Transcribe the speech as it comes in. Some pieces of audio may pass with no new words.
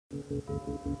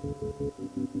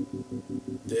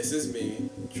This is me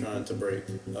trying to break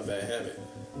a bad habit.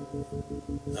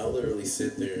 I'll literally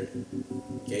sit there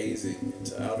gazing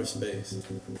into outer space.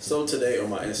 So today on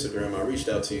my Instagram, I reached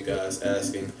out to you guys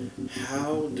asking,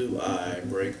 how do I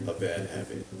break a bad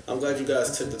habit? I'm glad you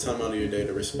guys took the time out of your day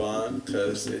to respond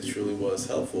because it truly was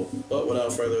helpful. But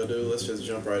without further ado, let's just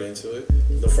jump right into it.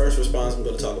 The first response I'm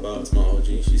going to talk about is my OG.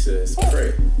 She says,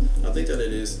 pray. I think that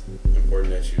it is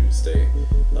important that you stay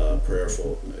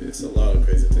prayerful. It's a lot of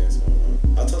crazy things going on.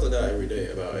 I talk to God every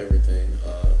day about everything,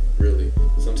 really.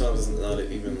 Sometimes it's not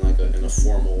even like in a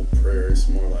formal prayer. It's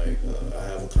more like I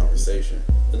have a conversation.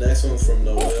 The next one from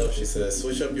Noelle, she says,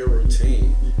 switch up your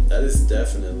routine. That is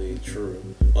definitely true.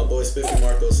 My boy Spiffy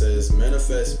Marco says,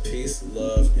 manifest peace,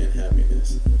 love, and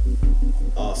happiness.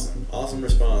 Awesome. Awesome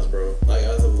response, bro. Like,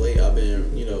 as of late, I've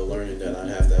been, learning that I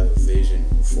have to have a vision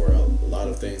for a lot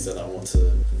of things that I want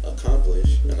to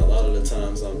accomplish. And a lot of the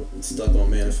times I'm stuck on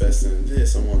manifesting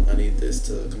this. I need this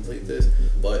to complete this.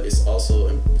 But it's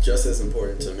also just as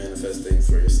important to manifest things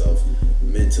for yourself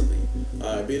mentally.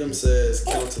 All right, Beatum says,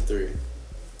 count to 3.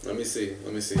 Let me see.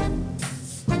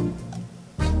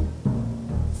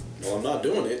 Well, I'm not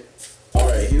doing it. All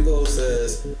right, Hugo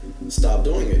says, stop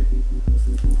doing it.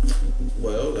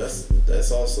 Well,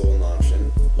 that's also an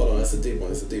option. Hold on, that's a deep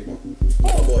one.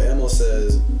 My boy Emo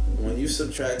says, when you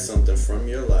subtract something from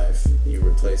your life, you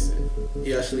replace it.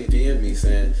 He actually DM'd me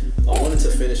saying, I wanted to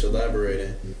finish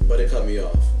elaborating, but it cut me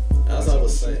off. As I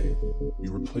was saying,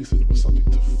 you replace it with something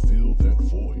to fill that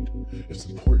void. It's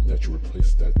important that you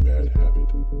replace that bad habit.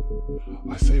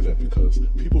 I say that because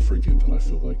people forget that I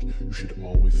feel like you should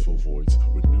always fill voids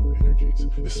with new energies,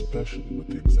 especially with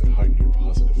things that heighten your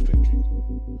positive thinking.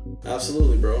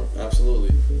 Absolutely, bro.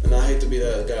 Absolutely. And I hate to be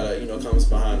that guy that, comes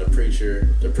behind the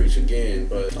preacher to preach again,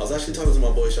 but I was actually talking to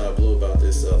my boy Shot Blue about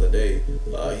this the other day.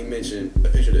 He mentioned,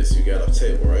 picture this, you got a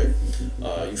table, right?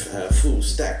 You have food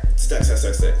stack to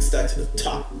the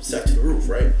top, stack to the roof,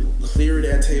 right? Clear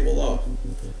that table off.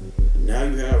 Now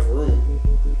you have room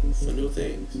for new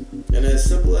things. And as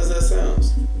simple as that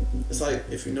sounds, it's like,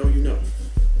 if you know, you know.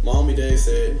 My homie Dave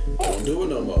said, don't do it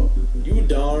no more. You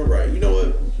darn right. You know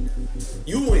what?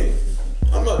 You win.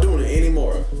 I'm not doing it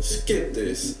anymore. Skip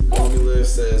this. Homie Liv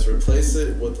says, replace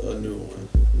it with a new one.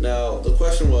 Now, the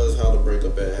question was how to break a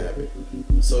bad habit.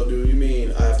 So do you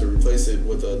mean I have to replace it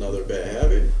with another bad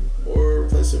habit or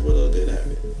replace it with a good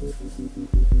habit?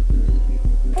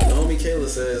 Naomi Kayla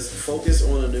says, focus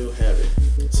on a new habit.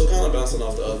 So kind of bouncing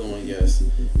off the other one, yes,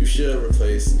 you should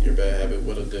replace your bad habit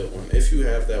with a good one. If you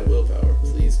have that willpower,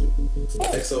 please do.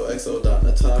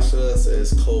 XOXO.Natasha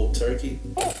says cold turkey.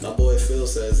 My boy Phil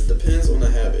says, it depends on the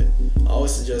habit. I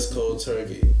always suggest cold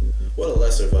turkey. What a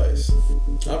lesser vice.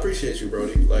 I appreciate you,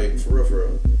 Brody. Like, for real, for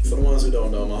real. For the ones who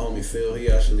don't know, my homie Phil, he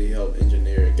actually helped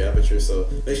engineer Gabature. So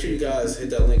make sure you guys hit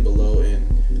that link below and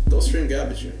go stream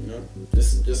Gabature,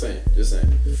 Just saying.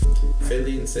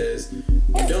 Faylene says,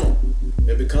 you don't.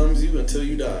 It becomes you until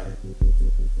you die.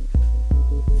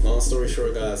 Long story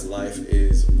short, guys, life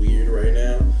is weird right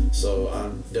now, so I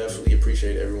definitely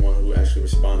appreciate everyone who actually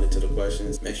responded to the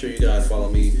questions. Make sure you guys follow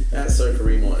me at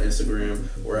KvreeM on Instagram,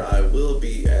 where I will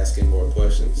be asking more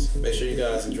questions. Make sure you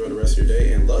guys enjoy the rest of your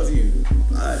day and love you.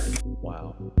 Bye.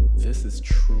 Wow, this is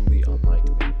truly unlike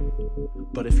me.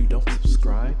 But if you don't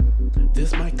subscribe,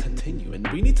 this might continue, and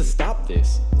we need to stop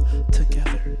this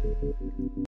together.